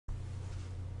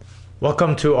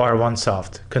Welcome to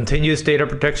R1Soft, continuous data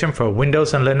protection for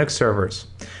Windows and Linux servers.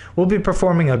 We'll be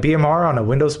performing a BMR on a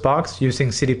Windows box using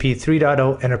CDP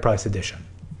 3.0 Enterprise Edition.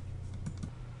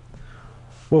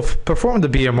 We'll perform the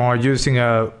BMR using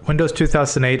a Windows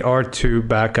 2008 R2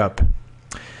 backup.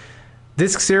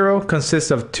 Disk 0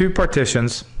 consists of two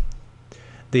partitions,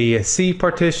 the C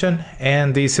partition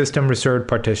and the system reserved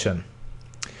partition.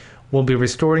 We'll be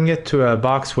restoring it to a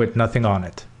box with nothing on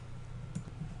it.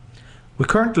 We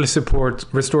currently support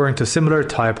restoring to similar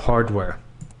type hardware.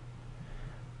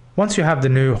 Once you have the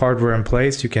new hardware in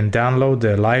place, you can download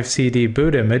the live CD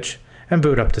boot image and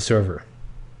boot up the server.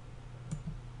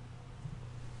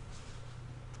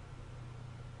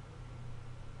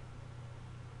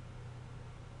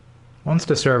 Once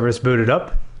the server is booted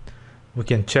up, we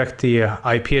can check the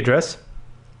IP address.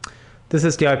 This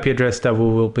is the IP address that we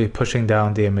will be pushing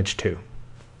down the image to.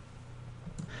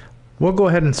 We'll go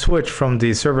ahead and switch from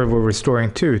the server we're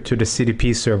restoring to the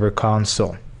CDP server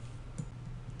console.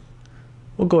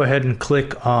 We'll go ahead and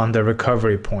click on the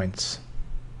recovery points.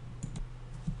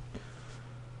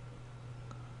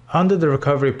 Under the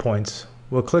recovery points,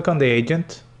 we'll click on the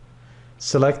agent,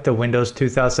 select the Windows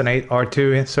 2008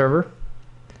 R2 server,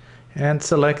 and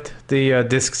select the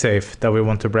disk safe that we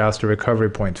want to browse the recovery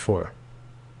point for.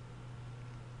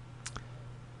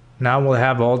 Now we'll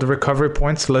have all the recovery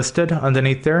points listed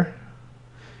underneath there.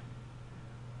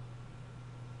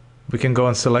 We can go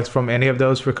and select from any of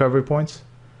those recovery points.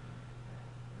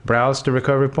 Browse the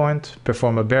recovery point,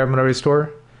 perform a bare metal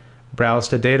restore, browse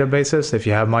the databases if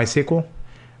you have MySQL,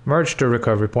 merge the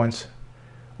recovery points,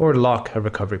 or lock a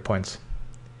recovery points.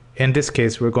 In this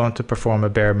case, we're going to perform a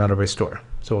bare metal restore,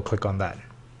 so we'll click on that.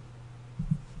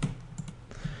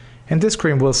 In this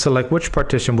screen, we'll select which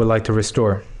partition we'd like to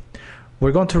restore.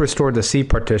 We're going to restore the C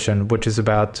partition, which is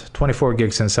about 24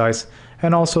 gigs in size,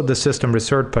 and also the system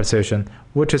reserved partition,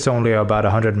 which is only about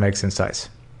 100 megs in size.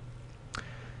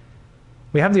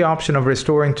 We have the option of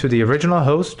restoring to the original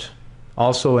host,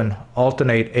 also an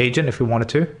alternate agent if we wanted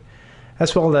to,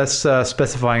 as well as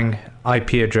specifying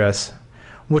IP address,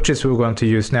 which is what we're going to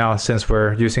use now since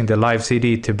we're using the live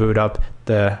CD to boot up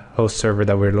the host server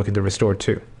that we're looking to restore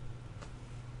to.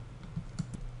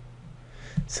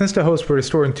 Since the host we're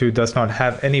restoring to does not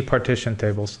have any partition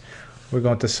tables, we're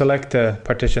going to select the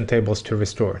partition tables to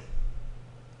restore.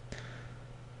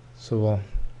 So we'll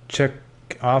check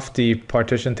off the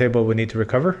partition table we need to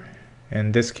recover.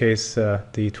 In this case,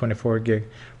 the 24 gig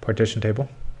partition table.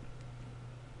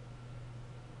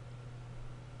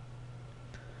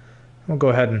 We'll go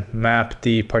ahead and map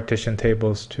the partition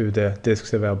tables to the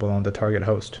disks available on the target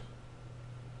host.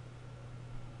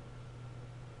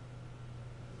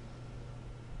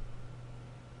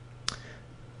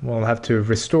 We'll have to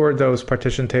restore those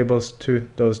partition tables to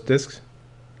those disks.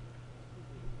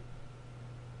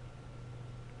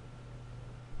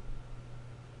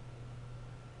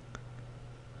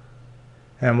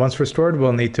 And once restored,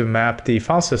 we'll need to map the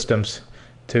file systems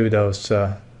to those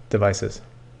devices.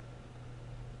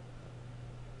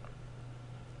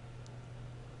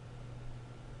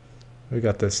 We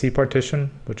got the C partition,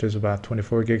 which is about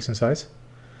 24 gigs in size,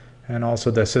 and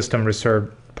also the system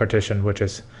reserved partition, which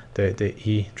is the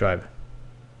E drive.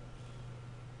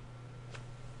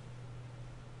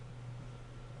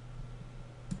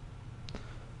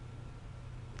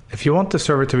 If you want the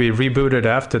server to be rebooted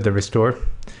after the restore,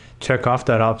 check off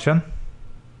that option.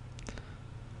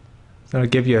 It'll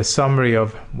give you a summary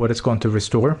of what it's going to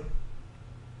restore.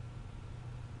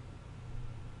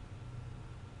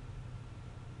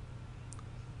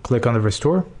 Click on the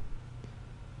restore,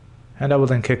 and that will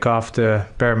then kick off the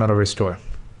bare metal restore.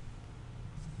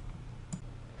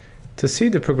 To see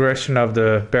the progression of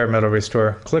the bare metal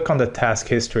restore, click on the task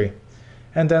history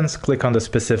and then click on the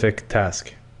specific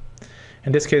task.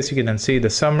 In this case, you can then see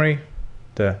the summary,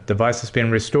 the device has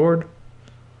been restored,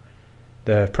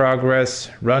 the progress,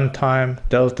 runtime,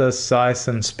 delta, size,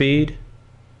 and speed.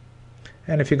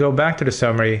 And if you go back to the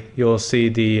summary, you'll see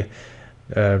the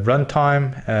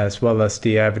runtime as well as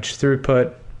the average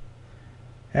throughput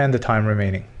and the time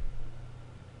remaining.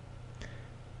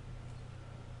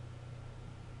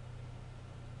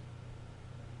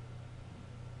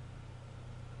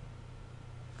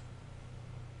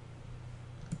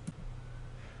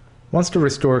 Once the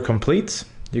restore completes,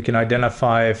 you can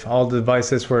identify if all the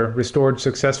devices were restored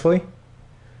successfully.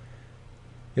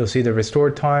 You'll see the restore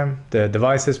time, the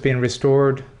device has been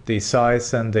restored, the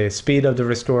size and the speed of the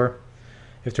restore,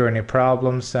 if there are any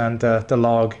problems, and the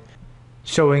log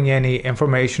showing any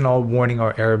informational warning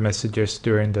or error messages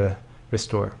during the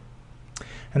restore.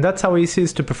 And that's how easy it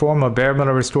is to perform a bare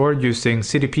metal restore using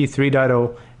CDP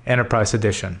 3.0 Enterprise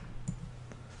Edition.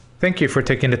 Thank you for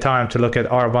taking the time to look at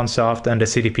R1Soft and the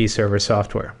CDP server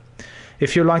software.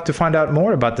 If you'd like to find out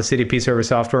more about the CDP server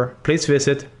software, please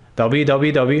visit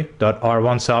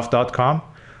www.r1soft.com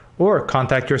or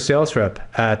contact your sales rep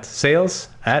at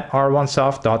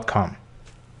sales@r1soft.com.